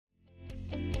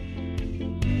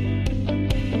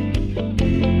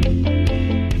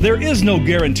There is no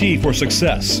guarantee for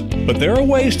success, but there are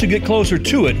ways to get closer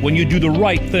to it when you do the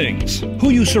right things. Who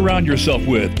you surround yourself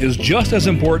with is just as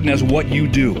important as what you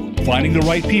do. Finding the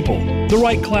right people, the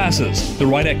right classes, the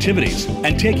right activities,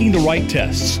 and taking the right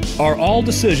tests are all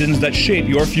decisions that shape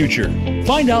your future.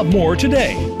 Find out more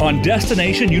today on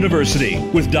Destination University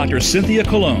with Dr. Cynthia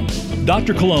Colon.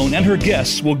 Dr. Colon and her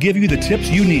guests will give you the tips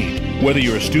you need, whether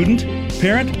you're a student,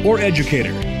 parent, or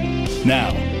educator. Now,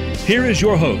 here is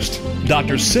your host,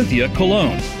 Dr. Cynthia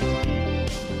Colon.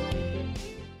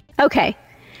 Okay,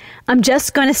 I'm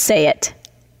just going to say it.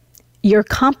 Your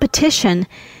competition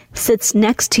sits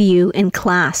next to you in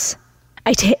class.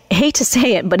 I hate to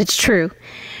say it, but it's true.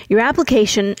 Your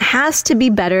application has to be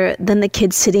better than the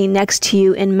kid sitting next to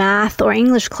you in math or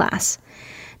English class,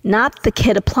 not the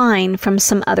kid applying from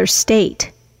some other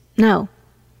state. No.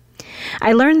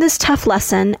 I learned this tough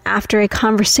lesson after a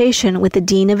conversation with the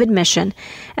dean of admission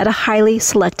at a highly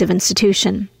selective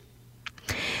institution.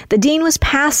 The dean was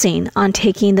passing on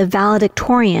taking the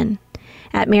valedictorian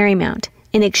at Marymount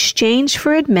in exchange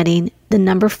for admitting the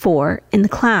number 4 in the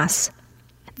class.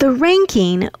 The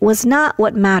ranking was not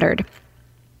what mattered.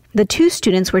 The two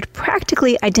students were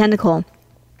practically identical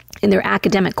in their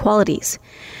academic qualities.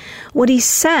 What he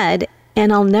said,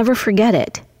 and I'll never forget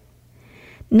it,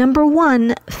 number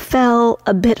 1 fell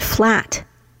a bit flat.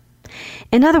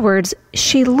 In other words,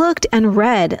 she looked and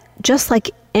read just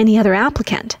like any other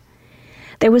applicant.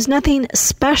 There was nothing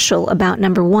special about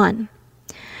number 1.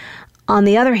 On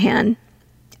the other hand,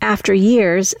 after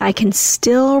years, I can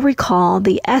still recall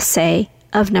the essay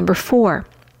of number 4.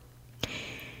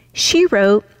 She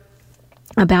wrote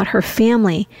about her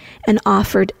family and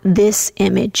offered this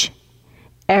image.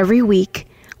 Every week,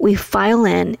 we file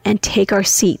in and take our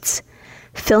seats,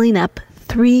 filling up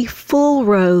 3 full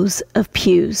rows of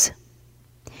pews.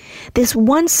 This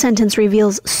one sentence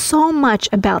reveals so much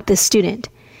about this student.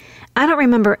 I don't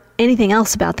remember anything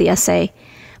else about the essay,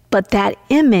 but that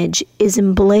image is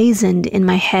emblazoned in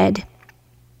my head.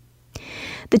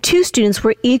 The two students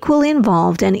were equally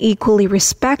involved and equally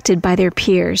respected by their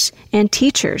peers and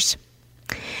teachers.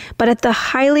 But at the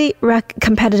highly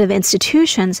competitive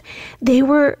institutions, they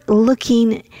were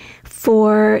looking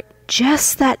for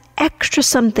just that extra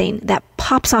something that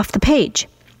pops off the page.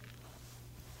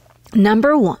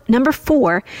 Number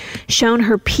 4 shown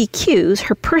her PQs,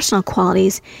 her personal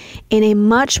qualities, in a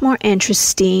much more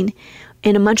interesting,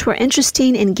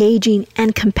 engaging,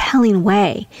 and compelling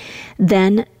way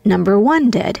than number 1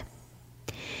 did.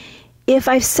 If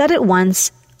I've said it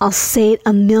once, I'll say it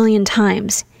 1,000,000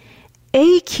 times.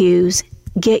 AQs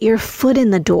get your foot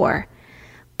in the door,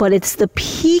 but it's the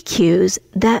PQs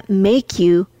that make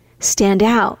you stand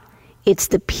out. It's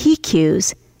the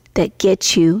PQs that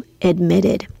get you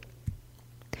admitted.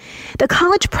 The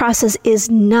college process is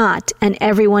not an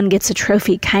everyone gets a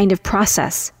trophy kind of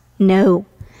process. No.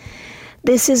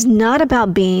 This is not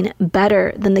about being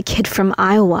better than the kid from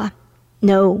Iowa.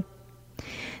 No.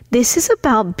 This is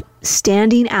about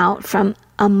standing out from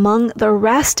among the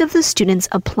rest of the students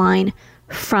applying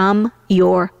from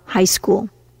your high school.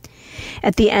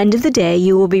 At the end of the day,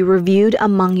 you will be reviewed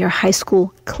among your high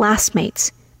school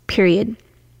classmates, period.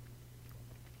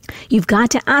 You've got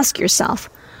to ask yourself,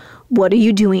 what are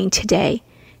you doing today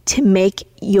to make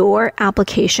your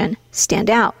application stand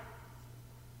out?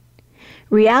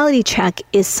 Reality check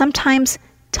is sometimes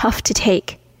tough to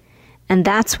take, and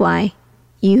that's why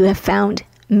you have found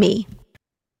me.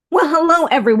 Well, hello,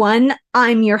 everyone.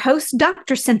 I'm your host,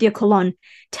 Dr. Cynthia Colon,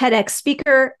 TEDx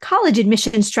speaker, college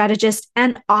admission strategist,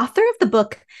 and author of the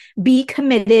book, Be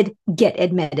Committed, Get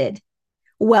Admitted.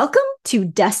 Welcome to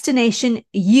Destination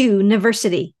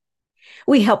University.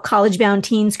 We help college-bound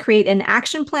teens create an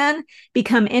action plan,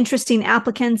 become interesting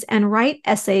applicants, and write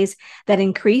essays that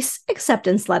increase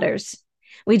acceptance letters.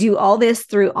 We do all this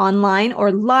through online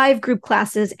or live group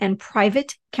classes and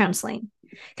private counseling.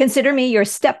 Consider me your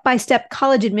step-by-step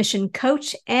college admission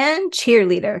coach and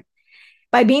cheerleader.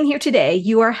 By being here today,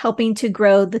 you are helping to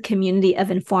grow the community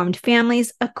of informed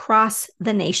families across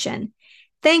the nation.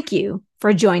 Thank you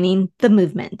for joining the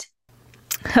movement.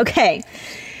 Okay,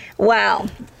 wow.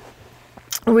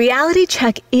 Reality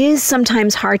check is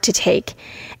sometimes hard to take,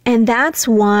 and that's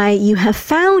why you have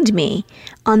found me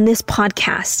on this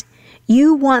podcast.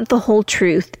 You want the whole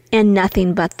truth and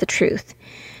nothing but the truth,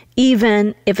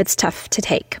 even if it's tough to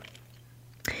take.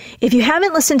 If you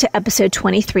haven't listened to episode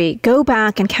 23, go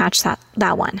back and catch that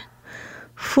one.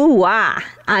 Hoo-wah.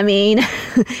 I mean,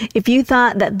 if you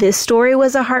thought that this story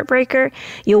was a heartbreaker,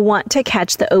 you'll want to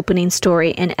catch the opening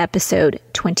story in episode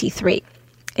 23.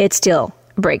 It still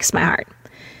breaks my heart.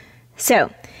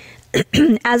 So,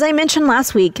 as I mentioned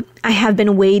last week, I have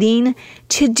been waiting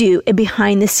to do a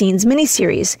behind the scenes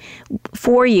mini-series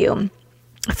for you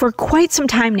for quite some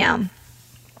time now.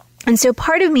 And so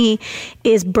part of me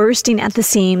is bursting at the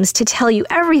seams to tell you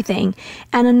everything,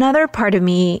 and another part of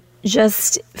me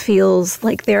just feels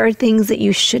like there are things that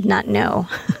you should not know.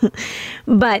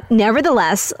 But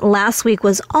nevertheless, last week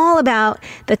was all about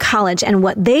the college and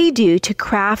what they do to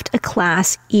craft a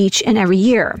class each and every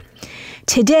year.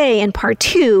 Today, in part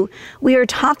 2, we are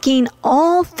talking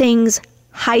all things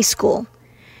high school.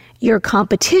 Your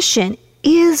competition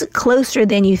is closer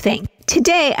than you think.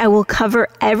 Today, I will cover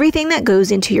everything that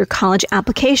goes into your college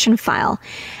application file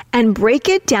and break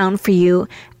it down for you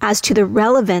as to the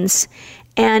relevance.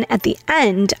 And at the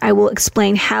end, I will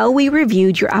explain how we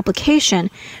reviewed your application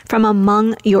from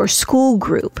among your school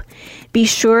group. Be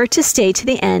sure to stay to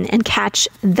the end and catch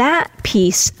that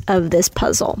piece of this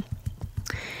puzzle.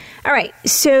 All right,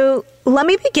 so let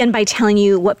me begin by telling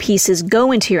you what pieces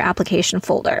go into your application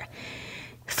folder.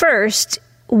 First,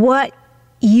 what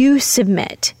you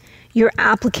submit: your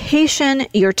application,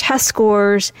 your test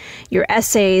scores, your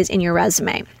essays, and your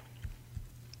resume.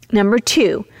 Number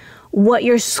 2, what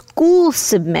your school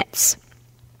submits: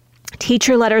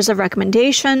 teacher letters of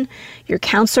recommendation, your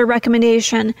counselor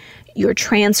recommendation, your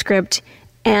transcript,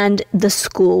 and the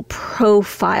school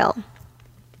profile.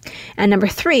 And number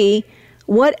 3,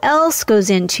 what else goes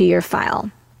into your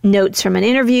file? Notes from an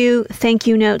interview, thank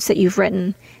you notes that you've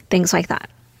written, things like that.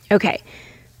 Okay,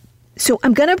 so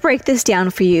I'm going to break this down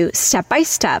for you step by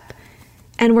step,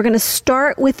 and we're going to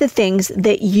start with the things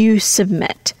that you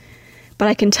submit. But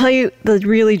I can tell you the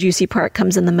really juicy part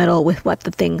comes in the middle with what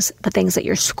the things that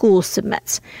your school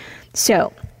submits.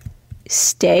 So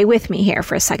stay with me here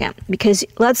for a second, because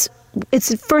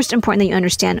it's first important that you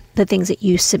understand the things that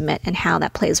you submit and how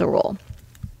that plays a role.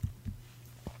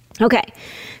 Okay,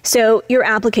 so your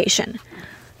application.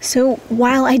 So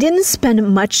while I didn't spend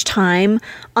much time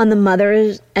on the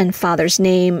mother's and father's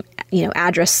name,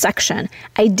 address section,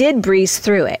 I did breeze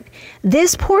through it.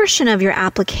 This portion of your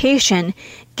application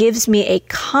gives me a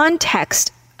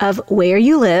context of where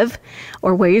you live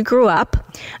or where you grew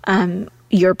up,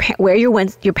 your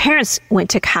parents went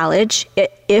to college,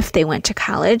 if they went to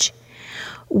college,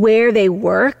 where they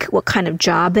work, what kind of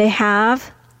job they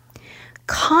have.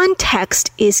 Context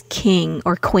is king,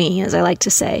 or queen, as I like to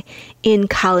say, in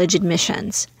college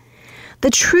admissions. The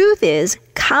truth is,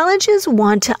 colleges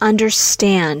want to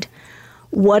understand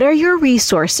what are your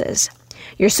resources,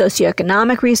 your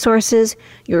socioeconomic resources,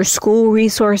 your school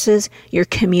resources, your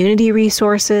community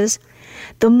resources.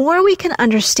 The more we can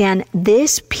understand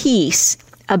this piece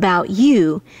about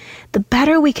you, the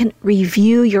better we can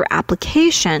review your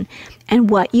application and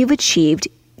what you've achieved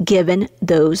given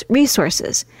those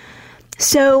resources.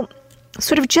 So,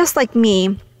 sort of just like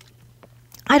me,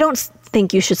 I don't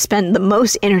think you should spend the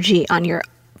most energy on your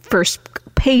first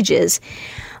pages,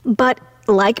 but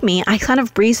like me, I kind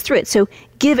of breeze through it. So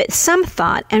give it some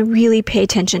thought and really pay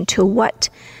attention to what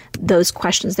those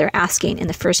questions they're asking in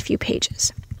the first few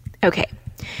pages. Okay,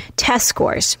 test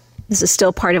scores. This is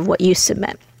still part of what you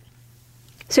submit.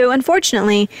 So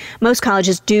unfortunately, most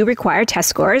colleges do require test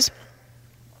scores.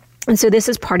 And so this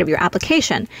is part of your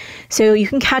application. So you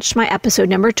can catch my episode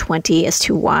number 20 as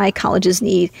to why colleges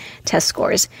need test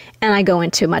scores. And I go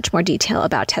into much more detail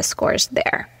about test scores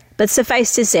there. But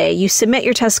suffice to say, you submit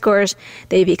your test scores,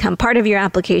 they become part of your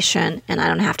application, and I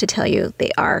don't have to tell you,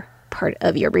 they are part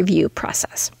of your review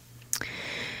process.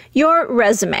 Your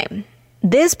resume.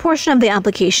 This portion of the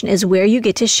application is where you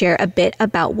get to share a bit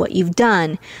about what you've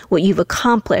done, what you've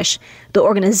accomplished, the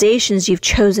organizations you've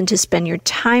chosen to spend your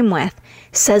time with.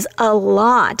 Says a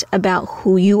lot about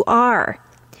who you are,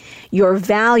 your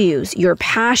values, your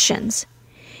passions.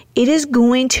 It is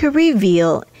going to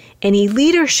reveal any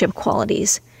leadership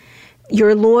qualities,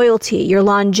 your loyalty, your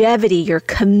longevity, your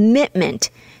commitment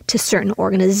to certain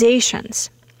organizations.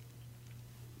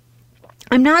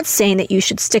 I'm not saying that you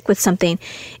should stick with something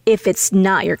if it's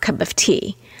not your cup of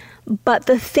tea, but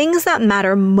the things that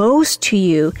matter most to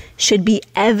you should be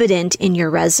evident in your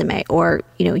resume or,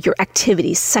 your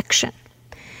activities section.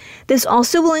 This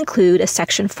also will include a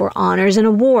section for honors and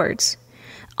awards.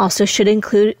 Also should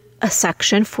include a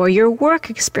section for your work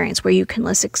experience where you can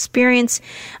list experience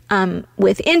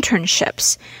with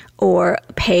internships or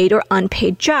paid or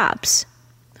unpaid jobs.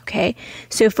 Okay,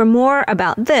 so for more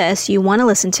about this, you want to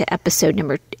listen to episode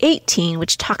number 18,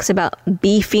 which talks about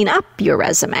beefing up your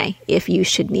resume if you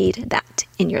should need that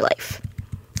in your life.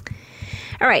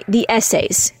 All right, the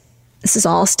essays. This is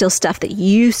all still stuff that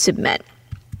you submit.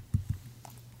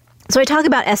 So I talk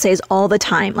about essays all the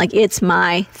time, like it's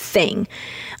my thing.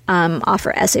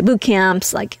 Offer essay boot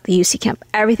camps, like the UC camp,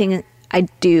 everything I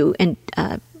do and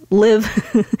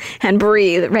live and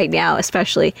breathe right now,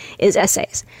 especially, is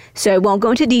essays. So I won't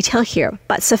go into detail here,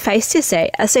 but suffice to say,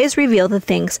 essays reveal the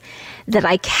things that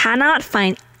I cannot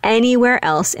find anywhere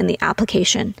else in the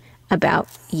application about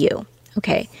you.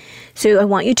 Okay. So I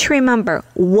want you to remember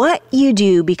what you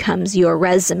do becomes your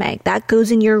resume. That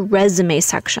goes in your resume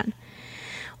section.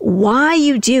 Why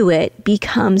you do it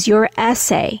becomes your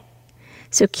essay.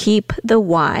 So keep the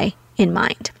why in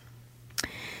mind.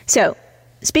 So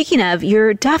speaking of,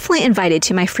 you're definitely invited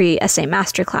to my free essay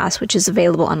masterclass, which is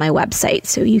available on my website.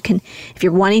 So you can, if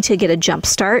you're wanting to get a jump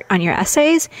start on your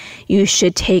essays, you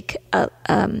should take the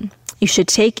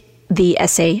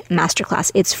essay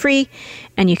masterclass. It's free,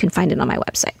 and you can find it on my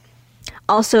website.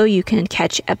 Also, you can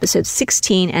catch episodes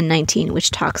 16 and 19,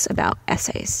 which talks about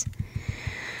essays.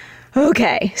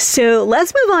 Okay, so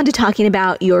let's move on to talking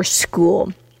about your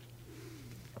school.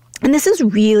 And this is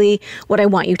really what I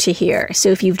want you to hear. So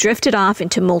if you've drifted off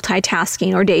into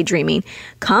multitasking or daydreaming,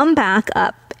 come back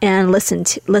up and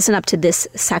listen up to this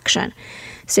section.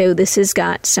 So this has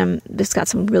got some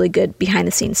really good behind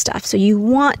the scenes stuff. So you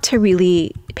want to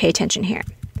really pay attention here.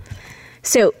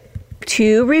 So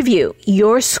to review,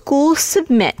 your school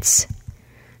submits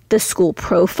the school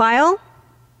profile,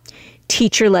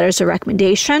 teacher letters of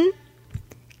recommendation,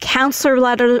 counselor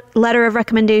letter of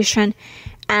recommendation,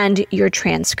 and your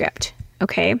transcript,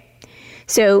 okay?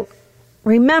 So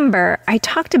remember, I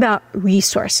talked about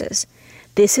resources.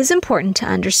 This is important to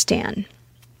understand.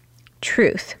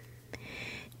 Truth.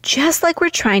 Just like we're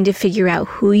trying to figure out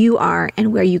who you are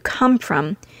and where you come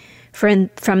from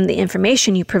the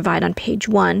information you provide on page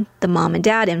 1, the mom and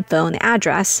dad info and the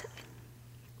address,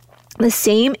 the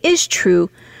same is true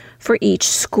for each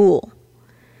school.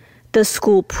 The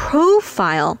school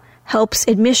profile helps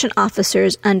admission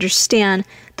officers understand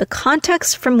the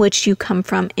context from which you come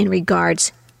from in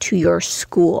regards to your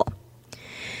school.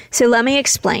 So let me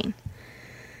explain.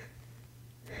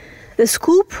 The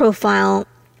school profile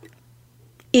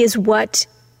is what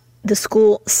the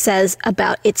school says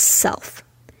about itself.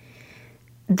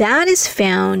 That is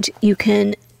found, you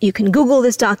can Google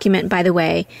this document, by the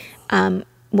way.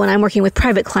 When I'm working with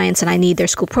private clients and I need their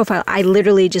school profile, I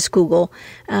literally just Google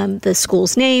the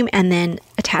school's name and then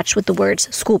attach with the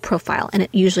words school profile, and it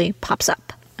usually pops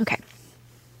up. Okay.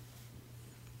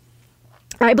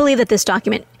 I believe that this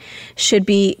document should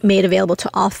be made available to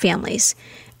all families.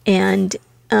 And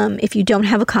if you don't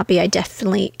have a copy, I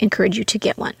definitely encourage you to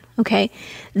get one. Okay.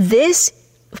 This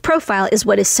profile is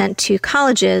what is sent to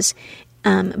colleges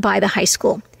by the high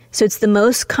school. So it's the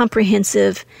most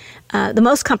comprehensive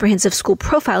school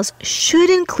profiles should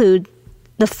include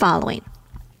the following: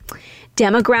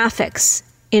 demographics,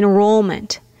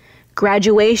 enrollment,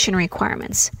 graduation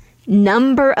requirements,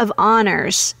 number of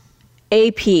honors,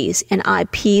 APs, and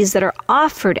IPs that are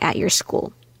offered at your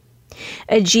school,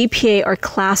 a GPA or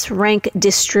class rank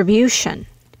distribution,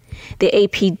 the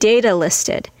AP data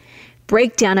listed,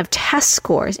 breakdown of test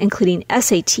scores, including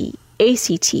SAT,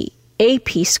 ACT,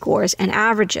 AP scores, and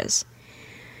averages,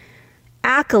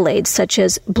 accolades such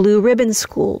as Blue Ribbon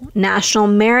School, National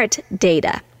Merit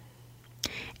Data,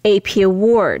 AP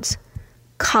awards,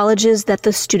 colleges that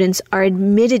the students are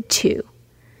admitted to,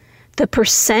 the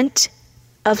percent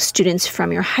of students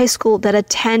from your high school that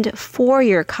attend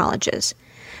four-year colleges,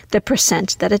 the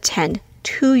percent that attend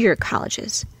two-year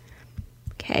colleges.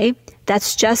 Okay,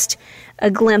 that's just a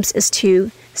glimpse as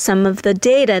to some of the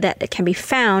data that can be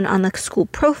found on the school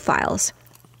profiles.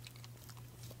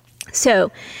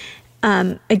 So,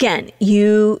 again,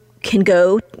 you can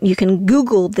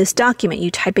Google this document.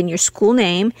 You type in your school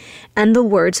name and the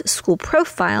words school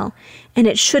profile, and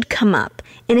it should come up.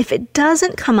 And if it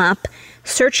doesn't come up,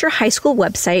 search your high school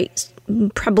website,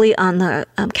 probably on the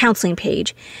counseling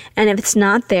page. And if it's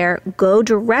not there, go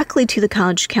directly to the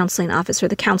college counseling office or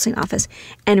the counseling office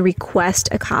and request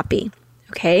a copy.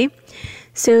 Okay?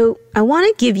 So I want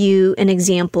to give you an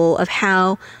example of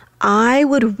how I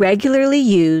would regularly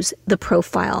use the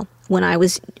profile when I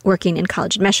was working in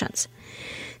college admissions.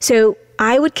 So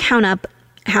I would count up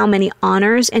how many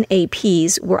honors and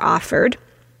APs were offered,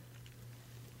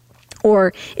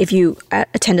 or if you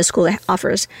attend a school that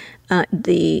offers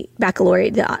the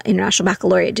baccalaureate, the International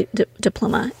Baccalaureate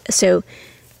diploma. So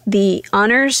the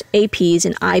honors, APs,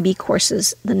 and IB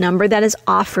courses, the number that is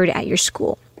offered at your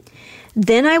school.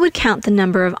 Then I would count the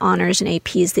number of honors and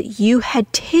APs that you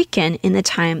had taken in the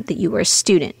time that you were a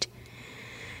student.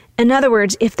 In other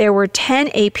words, if there were 10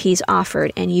 APs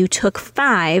offered and you took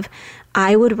 5,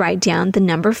 I would write down the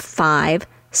number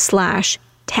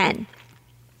 5/10.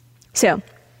 So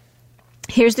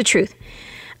Here's the truth.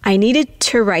 I needed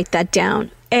to write that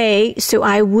down. A, so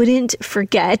I wouldn't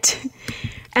forget.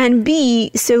 And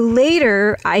B, so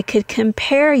later I could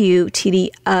compare you to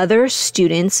the other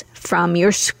students from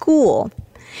your school.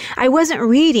 I wasn't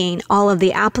reading all of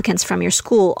the applicants from your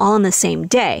school all on the same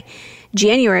day.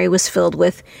 January was filled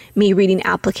with me reading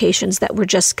applications that were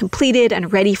just completed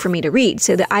and ready for me to read,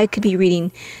 so that I could be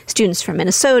reading students from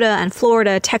Minnesota and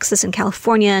Florida, Texas and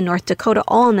California and North Dakota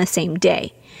all on the same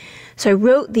day. So I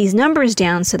wrote these numbers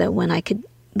down so that when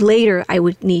later I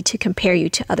would need to compare you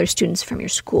to other students from your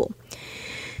school.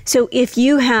 So if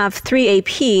you have 3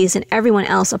 APs and everyone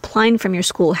else applying from your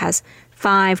school has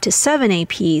 5 to 7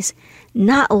 APs,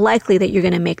 not likely that you're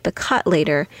going to make the cut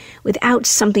later without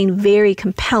something very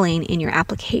compelling in your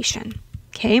application.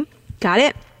 Okay, got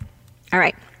it? All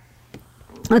right,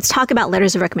 let's talk about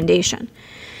letters of recommendation.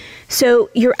 So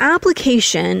your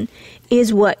application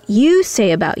is what you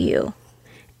say about you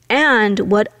and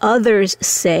what others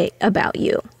say about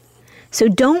you. So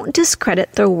don't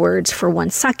discredit their words for 1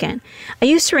 second. I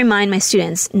used to remind my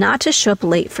students not to show up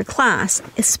late for class,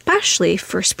 especially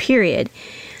first period.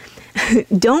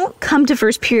 Don't come to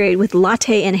first period with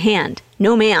latte in hand.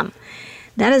 No, ma'am.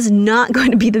 That is not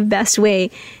going to be the best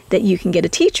way that you can get a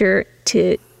teacher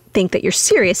to think that you're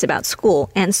serious about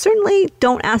school. And certainly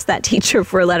don't ask that teacher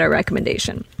for a letter of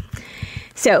recommendation.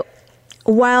 So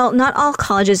while not all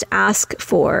colleges ask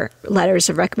for letters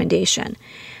of recommendation,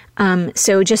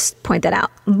 so just point that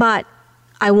out. But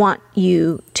I want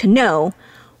you to know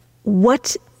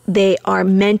what they are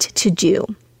meant to do.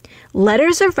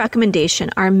 Letters of recommendation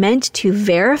are meant to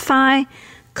verify,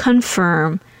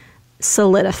 confirm,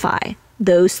 solidify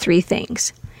those 3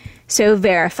 things. So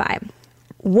verify.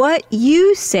 What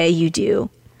you say you do,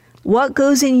 what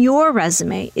goes in your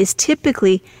resume is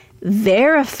typically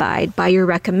verified by your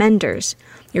recommenders,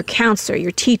 your counselor,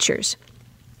 your teachers.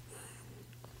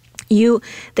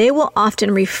 They will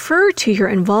often refer to your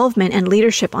involvement and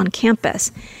leadership on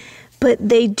campus, but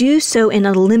they do so in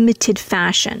a limited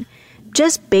fashion,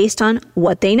 just based on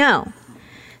what they know.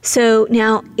 So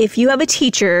now, if you have a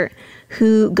teacher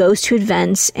who goes to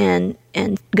events and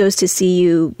goes to see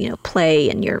you, play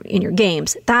in your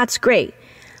games, that's great.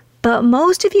 But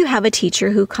most of you have a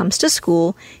teacher who comes to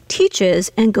school,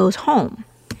 teaches, and goes home.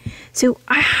 So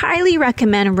I highly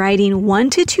recommend writing 1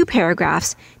 to 2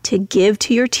 paragraphs to give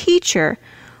to your teacher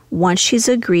once she's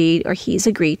agreed or he's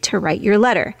agreed to write your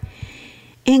letter.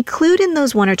 Include in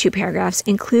those 1 or 2 paragraphs,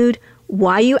 include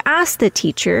why you asked the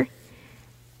teacher,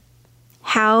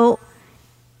 how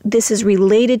this is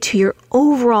related to your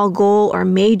overall goal or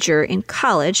major in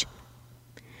college,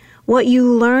 what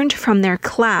you learned from their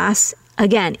class,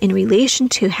 again, in relation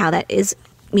to how that is,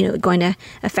 going to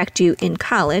affect you in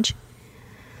college.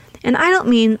 And I don't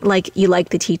mean like you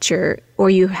liked the teacher or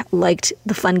you liked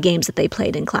the fun games that they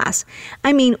played in class.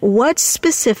 I mean, what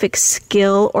specific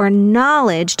skill or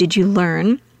knowledge did you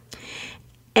learn?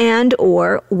 And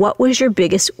or what was your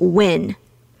biggest win?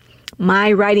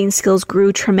 My writing skills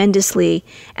grew tremendously,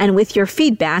 and with your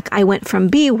feedback, I went from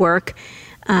B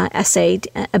essay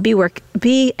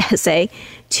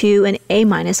to an A-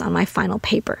 on my final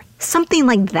paper. Something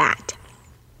like that.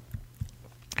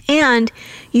 And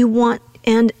you want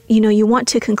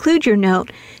to conclude your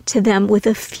note to them with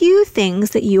a few things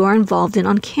that you are involved in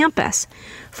on campus.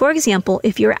 For example,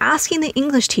 if you're asking the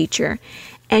English teacher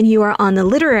and you are on the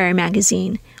literary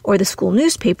magazine or the school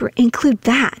newspaper, include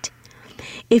that.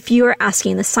 If you are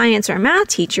asking the science or math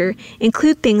teacher,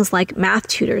 include things like math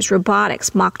tutors,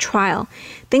 robotics, mock trial,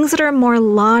 things that are more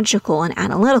logical and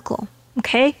analytical.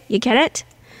 Okay, you get it?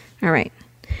 All right.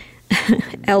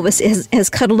 Elvis has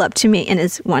cuddled up to me and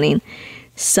is wanting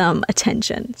some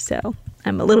attention, so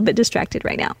I'm a little bit distracted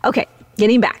right now. Okay,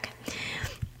 getting back.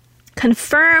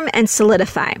 Confirm and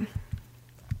solidify.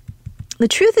 The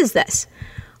truth is this.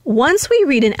 Once we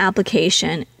read an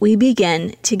application, we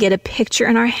begin to get a picture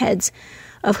in our heads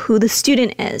of who the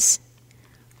student is,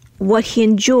 what he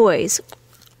enjoys,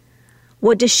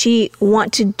 what does she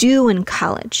want to do in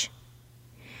college,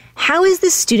 how is the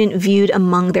student viewed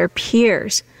among their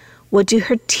peers, what do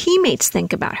her teammates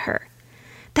think about her.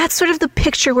 That's sort of the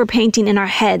picture we're painting in our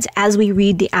heads as we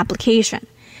read the application.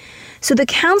 So the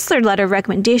counselor letter of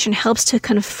recommendation helps to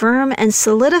confirm and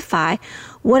solidify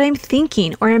what I'm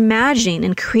thinking or imagining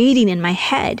and creating in my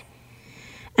head.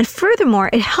 And furthermore,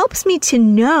 it helps me to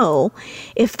know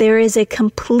if there is a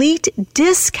complete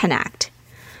disconnect.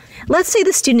 Let's say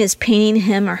the student is painting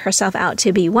him or herself out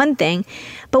to be one thing,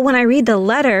 but when I read the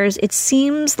letters, it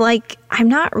seems like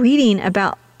I'm reading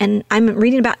about an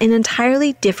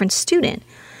entirely different student.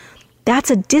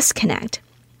 That's a disconnect.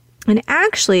 And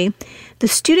actually, the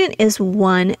student is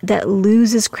one that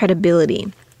loses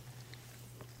credibility.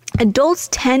 Adults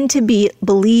tend to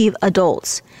believe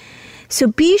adults. So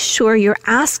be sure you're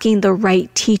asking the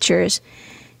right teachers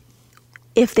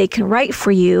if they can write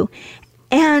for you.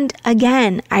 And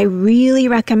again, I really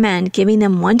recommend giving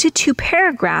them 1 to 2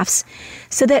 paragraphs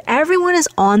so that everyone is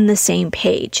on the same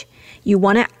page. You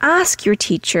want to ask your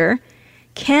teacher,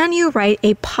 can you write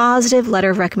a positive letter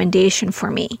of recommendation for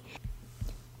me?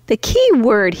 The key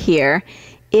word here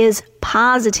is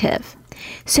positive.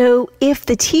 So if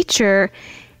the teacher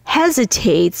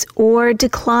hesitates or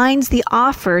declines the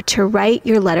offer to write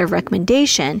your letter of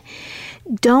recommendation,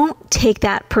 don't take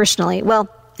that personally.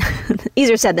 Well,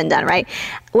 easier said than done, right?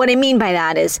 What I mean by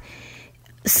that is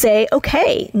say,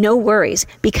 okay, no worries,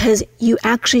 because you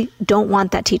actually don't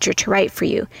want that teacher to write for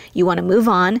you. You want to move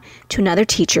on to another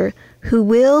teacher who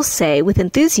will say with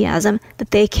enthusiasm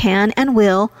that they can and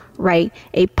will write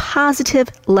a positive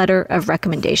letter of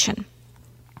recommendation.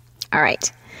 All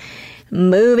right,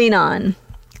 moving on.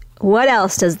 What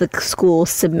else does the school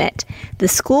submit? The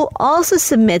school also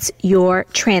submits your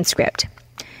transcript.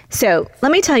 So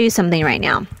let me tell you something right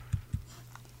now.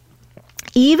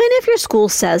 Even if your school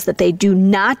says that they do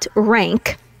not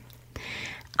rank,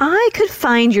 I could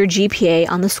find your GPA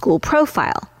on the school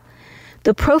profile.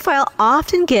 The profile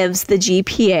often gives the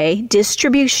GPA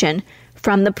distribution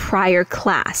from the prior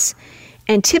class,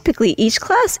 and typically each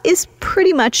class is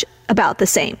pretty much about the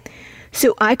same.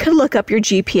 So I could look up your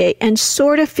GPA and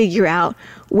sort of figure out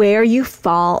where you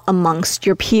fall amongst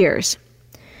your peers.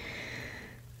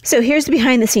 So here's the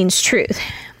behind the scenes truth.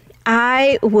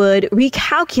 I would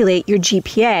recalculate your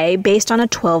GPA based on a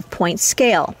 12-point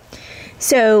scale.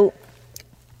 So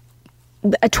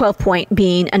a 12-point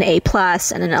being an A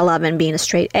plus and an 11 being a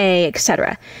straight A,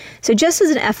 etc. So just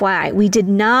as an FYI, we did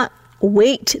not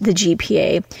weight the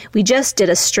GPA. We just did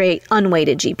a straight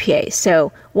unweighted GPA.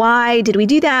 So why did we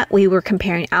do that? We were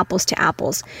comparing apples to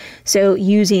apples. So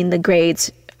using the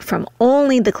grades from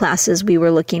only the classes we were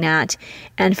looking at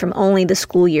and from only the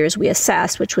school years we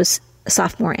assessed, which was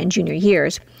sophomore and junior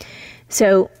years.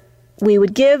 So we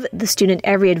would give the student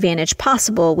every advantage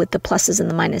possible with the pluses and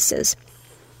the minuses.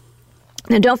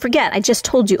 Now, don't forget, I just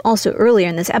told you also earlier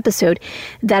in this episode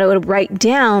that I would write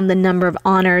down the number of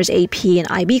honors, AP, and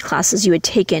IB classes you had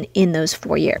taken in those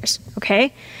 4 years,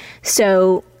 okay?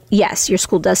 So, yes, your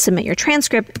school does submit your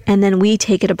transcript, and then we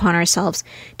take it upon ourselves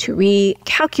to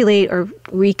recalculate or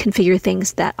reconfigure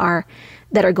things that are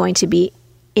going to be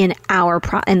in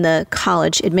in the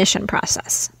college admission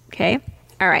process, okay?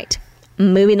 All right,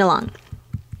 moving along.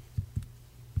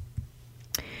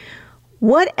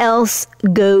 What else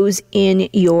goes in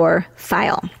your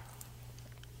file?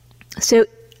 So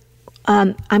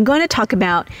I'm going to talk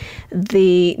about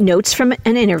the notes from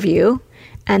an interview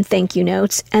and thank you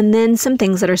notes, and then some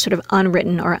things that are sort of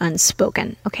unwritten or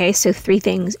unspoken. Okay, so 3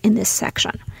 things in this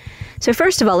section. So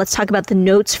first of all, let's talk about the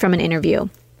notes from an interview.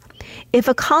 If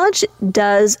a college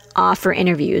does offer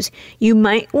interviews, you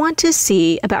might want to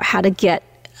see about how to get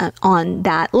on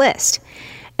that list,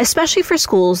 especially for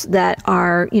schools that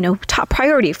are, top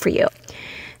priority for you.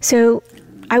 So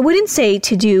I wouldn't say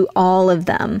to do all of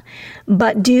them,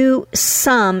 but do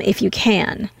some if you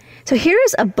can. So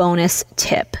here's a bonus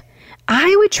tip.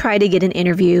 I would try to get an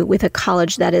interview with a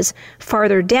college that is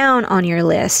farther down on your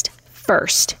list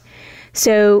first.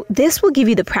 So this will give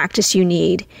you the practice you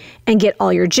need and get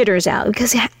all your jitters out,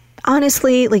 because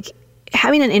honestly,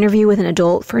 having an interview with an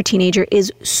adult for a teenager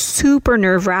is super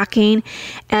nerve-wracking,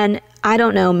 and I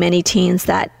don't know many teens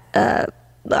that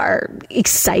are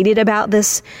excited about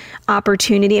this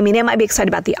opportunity. I mean, they might be excited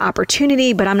about the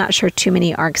opportunity, but I'm not sure too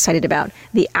many are excited about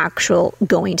the actual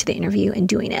going to the interview and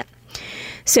doing it.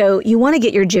 So you want to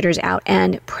get your jitters out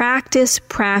and practice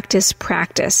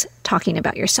talking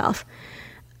about yourself.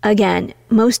 Again,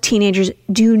 most teenagers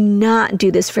do not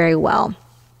do this very well.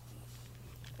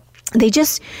 They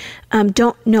just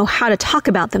don't know how to talk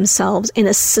about themselves in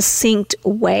a succinct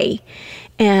way.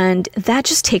 And that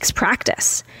just takes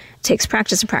practice. It takes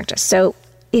practice and practice. So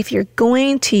if you're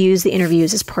going to use the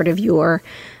interviews as part of your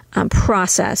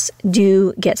process,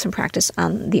 do get some practice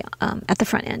on at the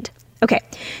front end. Okay,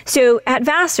 so at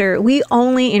Vassar, we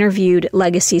only interviewed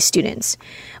legacy students.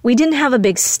 We didn't have a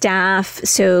big staff,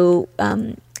 so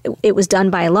it was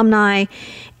done by alumni.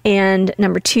 And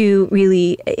number 2,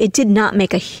 really, it did not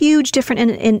make a huge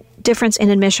difference in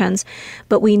admissions,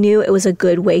 but we knew it was a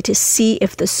good way to see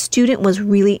if the student was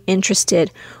really interested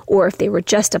or if they were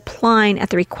just applying at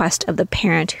the request of the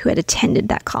parent who had attended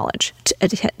that college,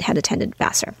 had attended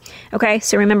Vassar. Okay,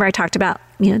 so remember I talked about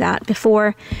that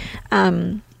before.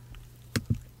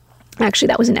 Actually,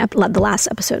 that was in the last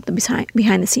episode, the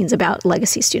behind the scenes about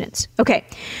legacy students. Okay,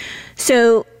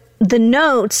 so the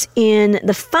notes in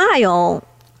the file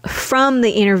from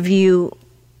the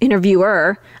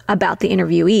interviewer about the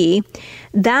interviewee,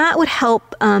 that would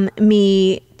help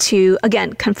me to,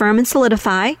 again, confirm and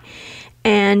solidify,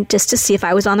 and just to see if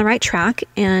I was on the right track,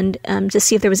 and to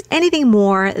see if there was anything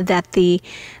more that the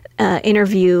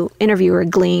interviewer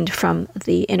gleaned from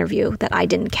the interview that I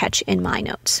didn't catch in my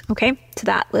notes. Okay, so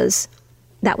that was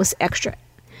extra.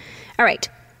 All right,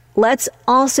 let's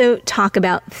also talk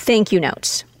about thank you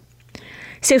notes.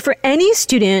 So for any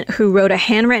student who wrote a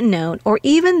handwritten note, or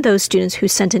even those students who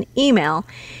sent an email,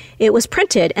 it was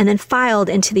printed and then filed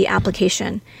into the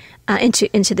application,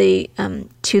 into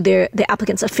the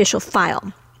applicant's official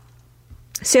file.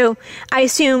 So I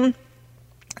assume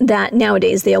that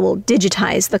nowadays they will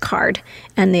digitize the card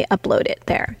and they upload it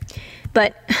there.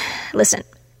 But listen,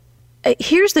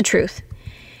 here's the truth.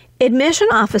 Admission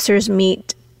officers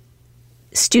meet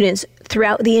students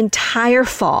throughout the entire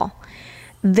fall.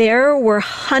 There were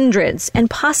hundreds and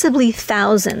possibly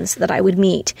thousands that I would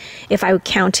meet if I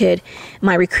counted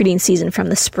my recruiting season from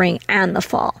the spring and the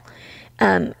fall.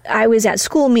 I was at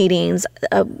school meetings.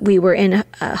 We were in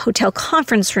hotel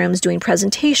conference rooms doing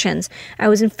presentations. I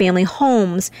was in family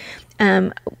homes.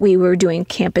 We were doing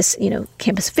campus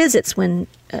visits when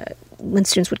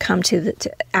students would come to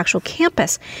the actual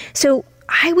campus. So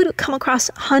I would come across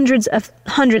hundreds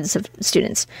of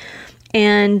students,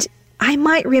 and I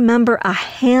might remember a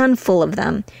handful of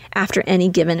them after any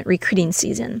given recruiting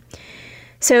season.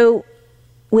 So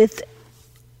with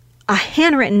a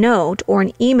handwritten note or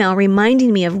an email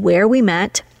reminding me of where we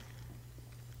met,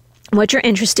 what you're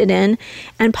interested in,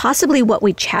 and possibly what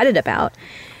we chatted about,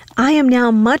 I am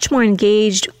now much more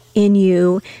engaged in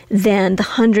you than the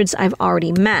hundreds I've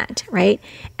already met, right?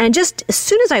 And just as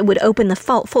soon as I would open the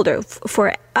folder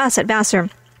for us at Vassar,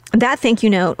 that thank you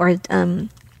note or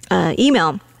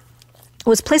email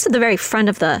was placed at the very front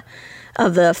of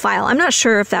the file. I'm not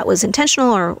sure if that was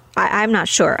intentional, or I'm not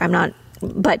sure.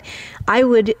 But I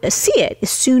would see it as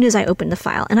soon as I opened the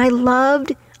file. And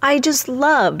I just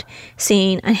loved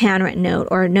seeing a handwritten note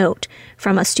or a note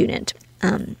from a student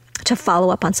to follow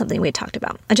up on something we had talked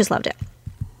about. I just loved it.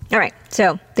 All right,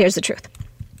 so there's the truth.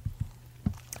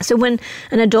 So when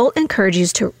an adult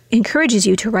encourages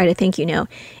you to write a thank you note,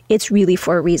 it's really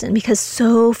for a reason, because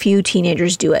so few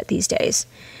teenagers do it these days.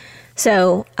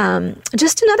 So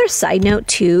just another side note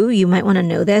too, you might want to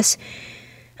know this.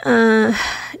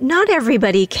 Not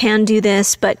everybody can do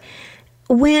this, but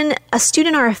when a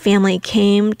student or a family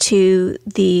came to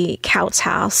the Couts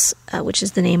House, which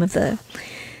is the name of the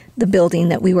building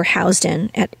that we were housed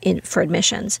in for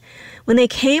admissions, when they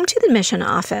came to the admission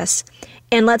office,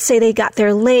 and let's say they got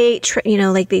there late,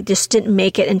 like they just didn't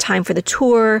make it in time for the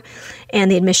tour, and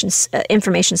the admissions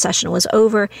information session was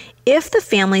over, if the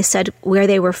family said where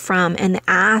they were from and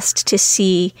asked to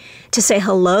say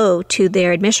hello to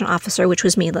their admission officer, which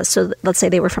was me, so let's say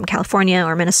they were from California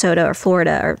or Minnesota or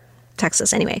Florida or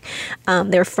Texas, anyway,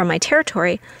 they were from my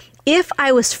territory. If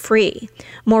I was free,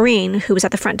 Maureen, who was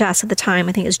at the front desk at the time,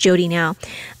 I think it's Jody now,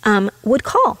 would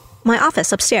call my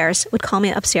office upstairs, would call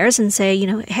me upstairs and say,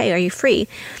 hey, are you free?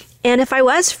 And if I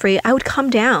was free, I would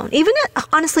come down.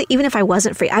 Honestly, even if I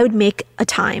wasn't free, I would make a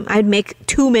time. I would make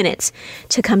 2 minutes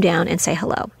to come down and say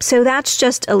hello. So that's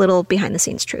just a little behind the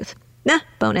scenes truth.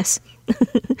 Bonus.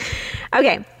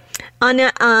 Okay.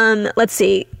 Let's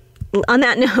see. On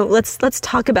that note, let's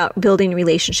talk about building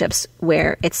relationships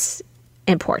where it's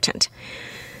important.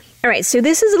 All right. So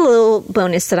this is a little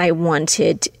bonus that I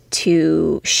wanted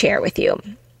to share with you.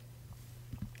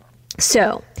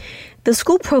 So the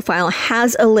school profile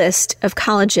has a list of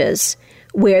colleges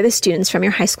where the students from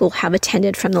your high school have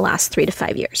attended from the last 3 to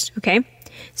 5 years, okay?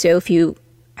 So if you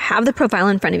have the profile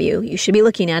in front of you, you should be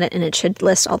looking at it, and it should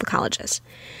list all the colleges.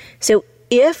 So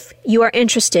if you are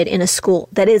interested in a school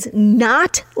that is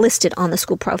not listed on the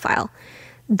school profile,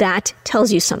 that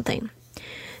tells you something.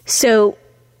 So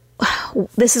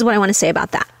this is what I want to say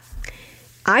about that.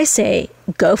 I say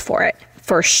go for it.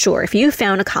 For sure. If you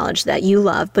found a college that you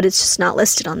love, but it's just not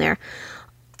listed on there,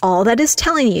 all that is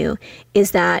telling you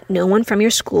is that no one from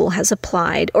your school has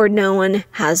applied or no one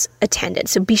has attended.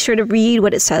 So be sure to read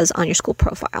what it says on your school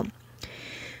profile.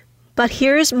 But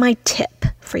here's my tip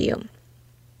for you.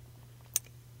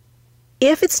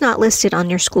 If it's not listed on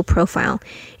your school profile,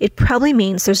 it probably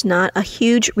means there's not a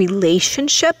huge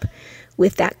relationship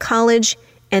with that college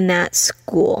and that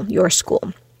school, your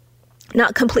school.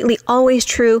 Not completely always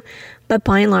true, but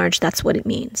by and large, that's what it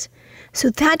means. So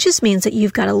that just means that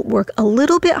you've got to work a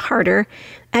little bit harder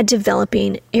at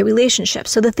developing a relationship.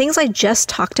 So the things I just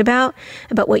talked about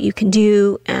what you can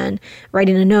do and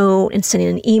writing a note and sending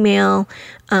an email,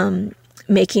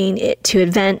 making it to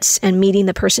events and meeting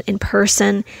the person in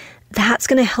person, that's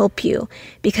going to help you.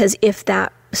 Because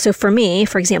so for me,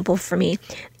 for example,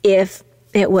 if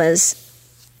it was,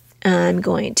 I'm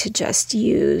going to just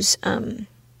use, a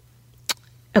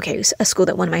school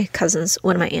that one of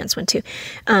my aunts went to,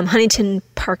 Huntington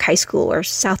Park High School or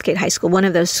Southgate High School, one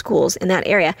of those schools in that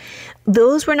area.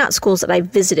 Those were not schools that I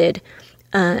visited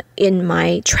in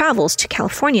my travels to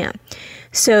California.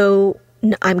 So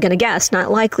I'm going to guess,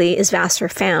 not likely, is Vassar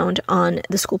found on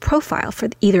the school profile for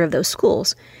either of those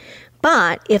schools.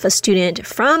 But if a student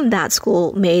from that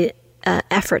school made an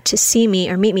effort to see me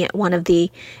or meet me at one of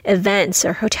the events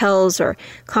or hotels or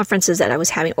conferences that I was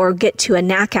having, or get to a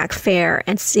NACAC fair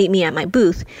and see me at my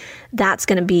booth, that's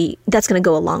going to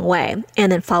go a long way.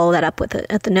 And then follow that up with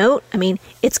the note. I mean,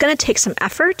 it's going to take some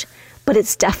effort, but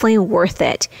it's definitely worth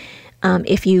it.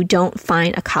 If you don't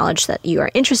find a college that you are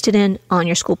interested in on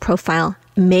your school profile,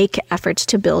 make efforts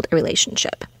to build a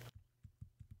relationship.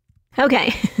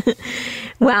 Okay.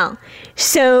 Well,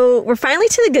 so we're finally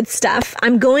to the good stuff.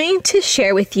 I'm going to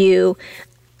share with you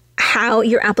how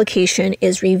your application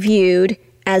is reviewed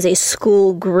as a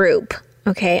school group.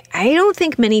 Okay. I don't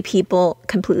think many people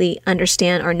completely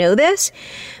understand or know this,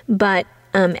 but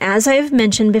as I've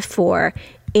mentioned before,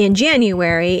 in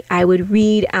January, I would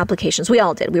read applications. We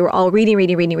all did. We were all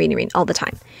reading all the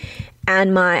time.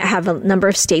 And I have a number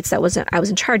of states that I was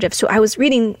in charge of. So I was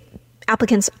reading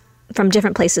applicants from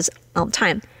different places all the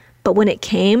time. But when it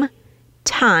came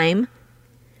time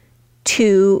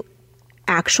to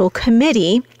actual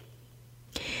committee,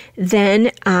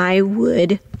 then I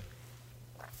would,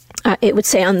 it would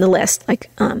say on the list, like,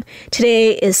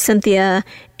 today is Cynthia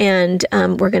and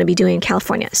we're going to be doing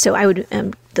California. So I would,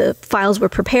 the files were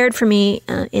prepared for me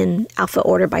in alpha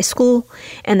order by school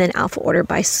and then alpha order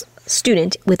by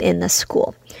student within the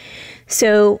school.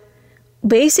 So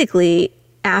basically,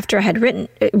 after I had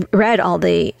read all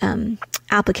the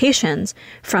applications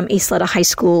from Isleta High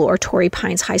School or Torrey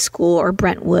Pines High School or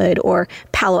Brentwood or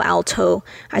Palo Alto,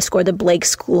 I scored the Blake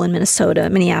School in Minnesota,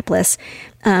 Minneapolis,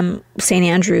 St.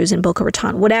 Andrews in Boca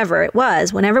Raton, whatever it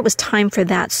was, whenever it was time for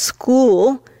that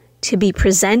school to be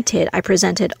presented, I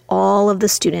presented all of the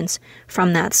students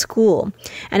from that school.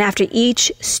 And after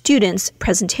each student's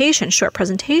short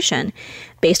presentation,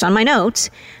 based on my notes,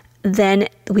 then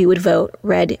we would vote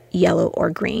red, yellow, or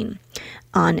green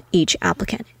on each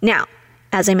applicant. Now,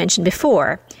 as I mentioned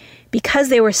before, because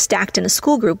they were stacked in a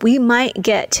school group, we might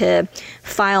get to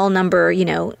file number,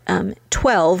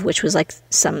 12, which was like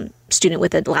some student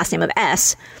with a last name of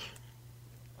S.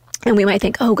 And we might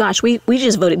think, oh gosh, we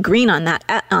just voted green on that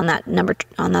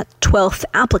 12th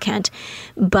applicant,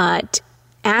 but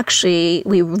actually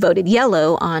we voted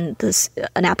yellow on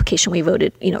an application we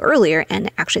voted earlier,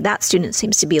 and actually that student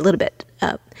seems to be a little bit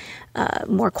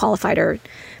more qualified or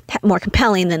more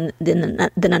compelling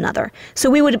than another. So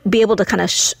we would be able to kind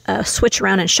of switch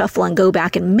around and shuffle and go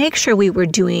back and make sure we were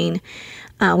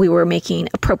making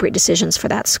appropriate decisions for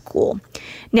that school.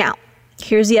 Now,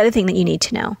 here's the other thing that you need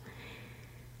to know.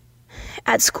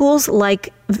 At schools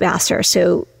like Vassar,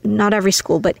 so not every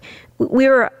school, but we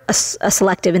were a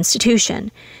selective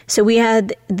institution. So we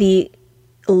had the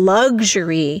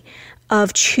luxury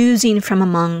of choosing from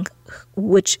among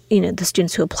the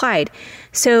students who applied.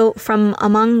 So from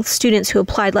among students who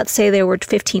applied, let's say there were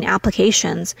 15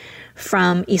 applications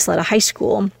from Isleta High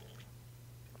School.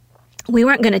 We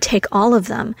weren't going to take all of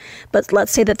them, but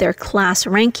let's say that their class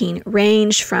ranking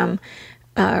ranged from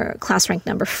class rank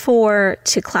number 4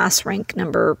 to class rank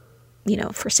number,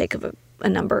 for sake of a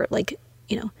number,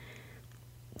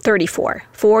 34,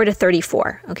 4 to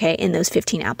 34, okay, in those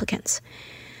 15 applicants.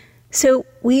 So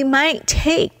we might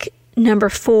take number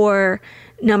 4,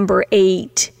 number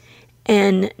 8,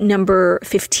 and number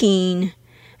 15,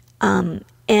 and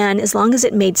as long as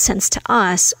it made sense to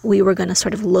us, we were going to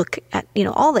sort of look at,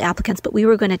 all the applicants, but we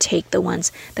were going to take the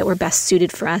ones that were best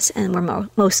suited for us and were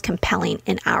most compelling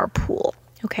in our pool.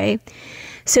 Okay,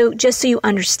 so just so you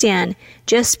understand,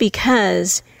 just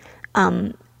because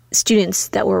students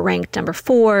that were ranked number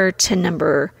 4 to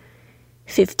number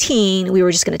 15, we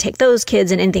were just going to take those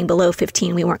kids, and anything below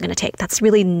 15 we weren't going to take. That's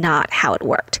really not how it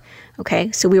worked.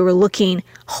 Okay, so we were looking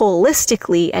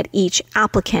holistically at each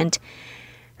applicant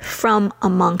from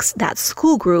amongst that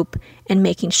school group and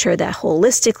making sure that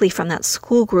holistically from that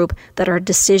school group that our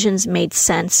decisions made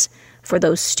sense for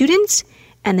those students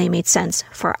and they made sense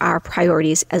for our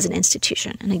priorities as an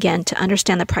institution. And again, to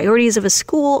understand the priorities of a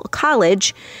school,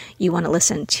 college, you want to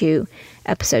listen to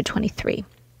episode 23.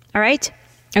 All right?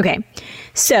 Okay.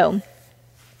 So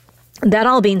that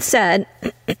all being said,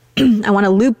 I want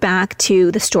to loop back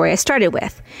to the story I started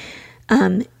with.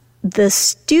 The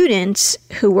students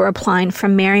who were applying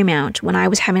from Marymount, when I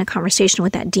was having a conversation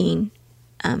with that dean,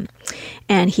 and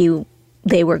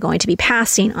they were going to be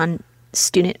passing on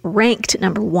student ranked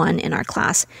number 1 in our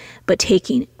class, but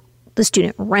taking the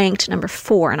student ranked number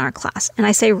 4 in our class. And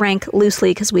I say rank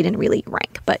loosely because we didn't really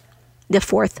rank, but the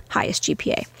 4th highest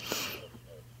GPA.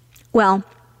 Well,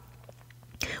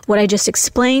 what I just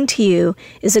explained to you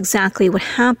is exactly what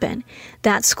happened.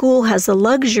 That school has the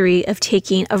luxury of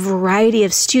taking a variety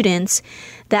of students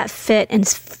that fit and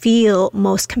feel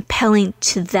most compelling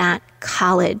to that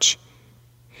college.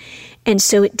 And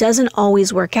so it doesn't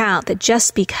always work out that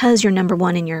just because you're number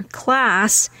 1 in your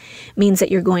class means that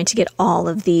you're going to get all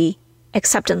of the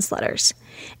acceptance letters.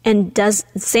 And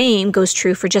same goes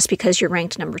true for just because you're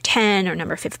ranked number 10 or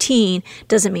number 15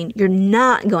 doesn't mean you're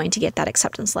not going to get that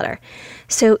acceptance letter.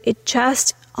 So it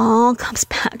just all comes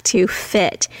back to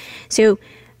fit. So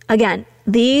again,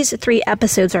 these 3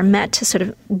 episodes are meant to sort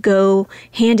of go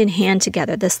hand in hand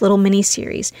together, this little mini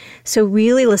series. So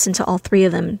really listen to all 3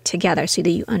 of them together so that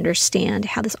you understand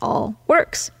how this all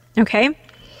works. Okay?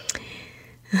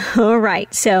 All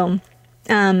right. So,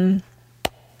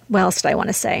 what else did I want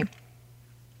to say?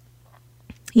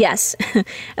 Yes,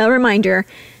 a reminder,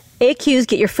 AQs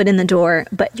get your foot in the door,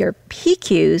 but your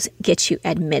PQs get you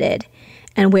admitted.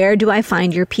 And where do I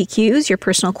find your PQs, your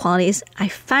personal qualities? I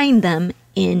find them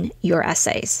in your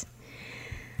essays.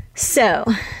 So,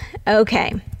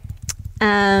 okay.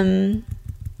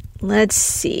 Let's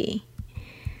see.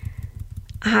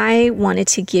 I wanted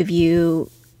to give you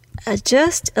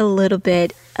just a little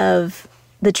bit of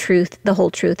the truth, the whole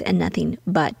truth, and nothing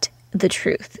but the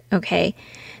truth, okay?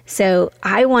 So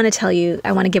I want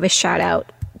to give a shout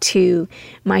out to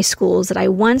my schools that I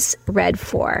once read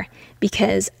for,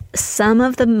 because some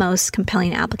of the most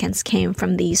compelling applicants came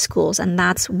from these schools, and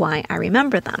that's why I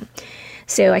remember them.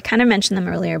 So I kind of mentioned them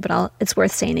earlier, but it's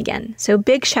worth saying again. So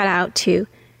big shout out to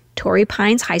Torrey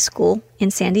Pines High School in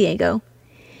San Diego,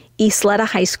 Isleta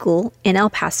High School in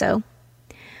El Paso,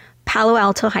 Palo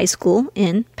Alto High School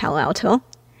in Palo Alto,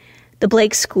 the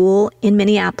Blake School in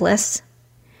Minneapolis,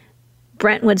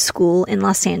 Brentwood School in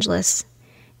Los Angeles,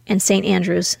 and St.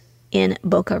 Andrews in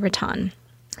Boca Raton.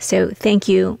 So thank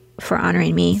you for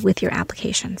honoring me with your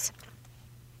applications.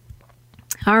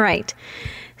 All right.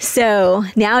 So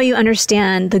now you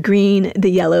understand the green,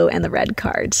 the yellow, and the red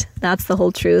cards. That's the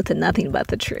whole truth and nothing but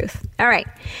the truth. All right.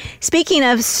 Speaking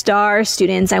of STAR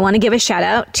students, I want to give a shout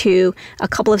out to a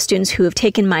couple of students who have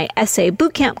taken my essay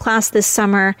bootcamp class this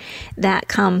summer. That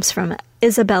comes from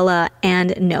Isabella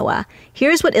and Noah.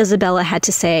 Here's what Isabella had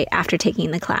to say after taking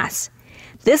the class.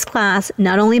 This class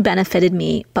not only benefited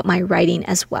me, but my writing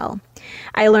as well.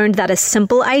 I learned that a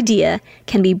simple idea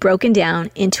can be broken down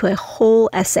into a whole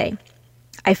essay.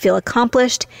 I feel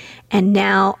accomplished, and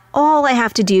now all I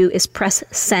have to do is press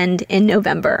send in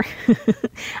November.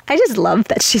 I just love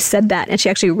that she said that, and she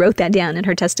actually wrote that down in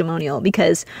her testimonial,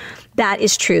 because that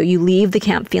is true. You leave the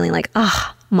camp feeling like,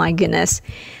 oh my goodness,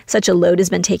 such a load has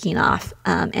been taken off,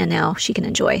 and now she can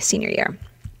enjoy senior year.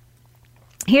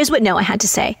 Here's what Noah had to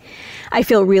say. I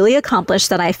feel really accomplished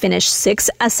that I finished 6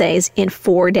 essays in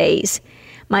 4 days.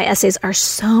 My essays are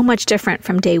so much different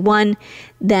from day 1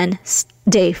 than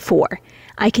day 4.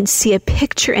 I can see a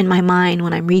picture in my mind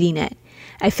when I'm reading it.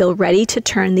 I feel ready to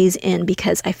turn these in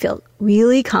because I feel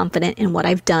really confident in what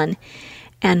I've done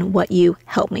and what you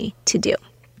helped me to do.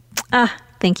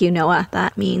 Thank you, Noah.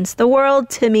 That means the world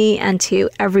to me and to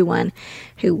everyone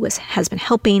who has been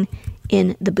helping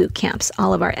in the boot camps.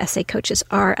 All of our essay coaches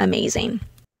are amazing.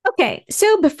 Okay,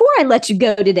 so before I let you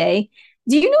go today,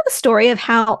 do you know the story of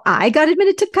how I got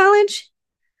admitted to college?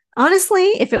 Honestly,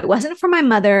 if it wasn't for my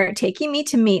mother taking me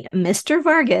to meet Mr.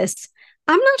 Vargas,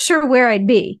 I'm not sure where I'd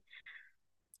be.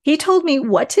 He told me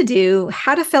what to do,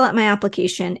 how to fill out my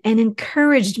application, and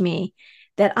encouraged me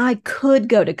that I could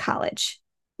go to college.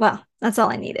 Well, that's all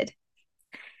I needed.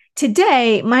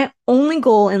 Today, my only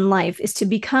goal in life is to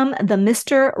become the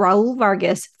Mr. Raul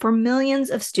Vargas for millions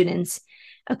of students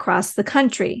across the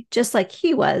country, just like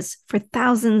he was for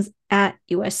thousands at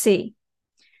USC.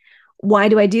 Why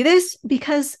do I do this?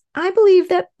 Because I believe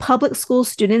that public school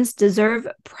students deserve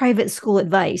private school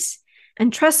advice.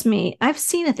 And trust me, I've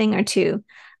seen a thing or two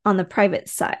on the private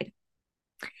side.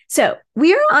 So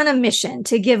we are on a mission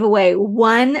to give away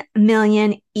 1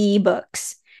 million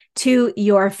ebooks to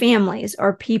your families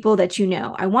or people that you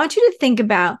know. I want you to think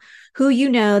about who you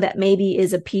know that maybe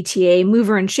is a PTA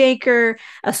mover and shaker,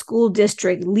 a school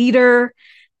district leader.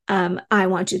 I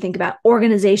want you to think about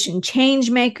organization change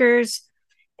makers.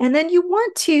 And then you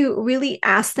want to really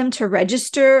ask them to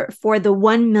register for the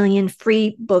 1 million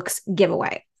free books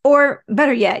giveaway. Or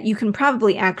better yet, you can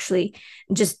probably actually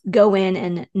just go in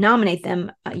and nominate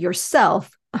them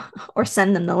yourself or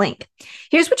send them the link.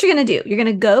 Here's what you're going to do. You're going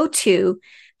to go to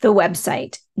the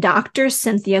website,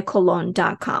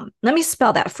 drcynthiacolon.com. Let me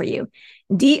spell that for you.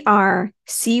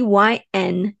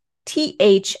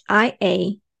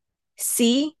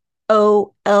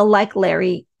 DRCYNTHIACOL like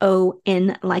Larry,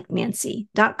 ON like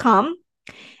Nancy.com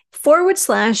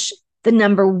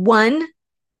 /1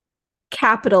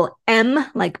 capital M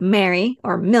like Mary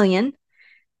or million,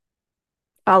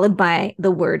 followed by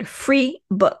the word free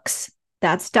books.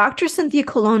 That's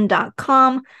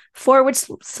drcynthiacolon.com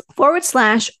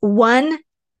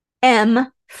 /1M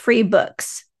free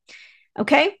books.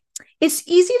 Okay. It's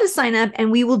easy to sign up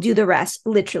and we will do the rest,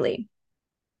 literally.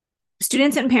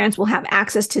 Students and parents will have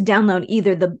access to download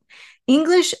either the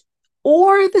English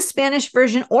or the Spanish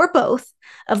version or both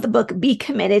of the book, Be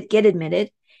Committed, Get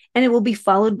Admitted. And it will be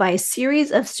followed by a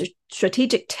series of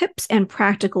strategic tips and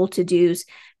practical to-dos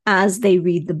as they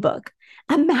read the book.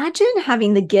 Imagine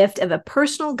having the gift of a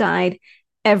personal guide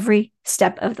every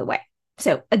step of the way.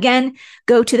 So again,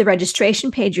 go to the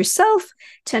registration page yourself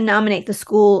to nominate the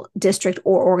school, district,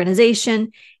 or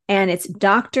organization. And it's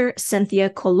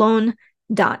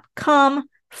drcynthiacolon.com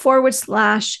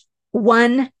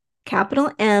 /1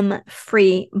 capital M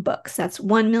free books. That's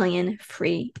 1 million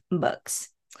free books.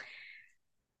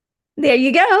 There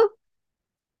you go.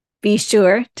 Be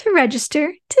sure to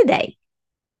register today.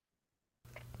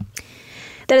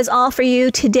 That is all for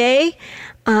you today.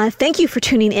 Thank you for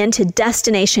tuning in to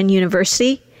Destination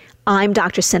University. I'm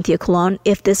Dr. Cynthia Colon.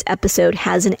 If this episode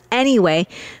has in any way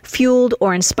fueled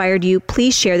or inspired you,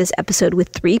 please share this episode with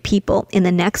 3 people in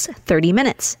the next 30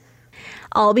 minutes.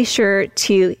 I'll be sure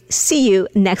to see you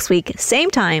next week, same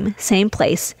time, same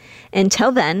place.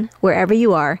 Until then, wherever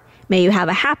you are, may you have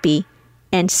a happy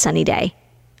and sunny day.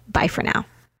 Bye for now.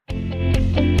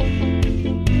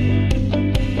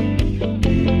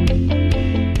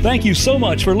 Thank you so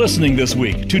much for listening this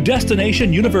week to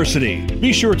Destination University.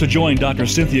 Be sure to join Dr.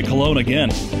 Cynthia Colon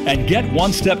again and get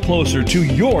one step closer to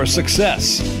your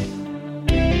success.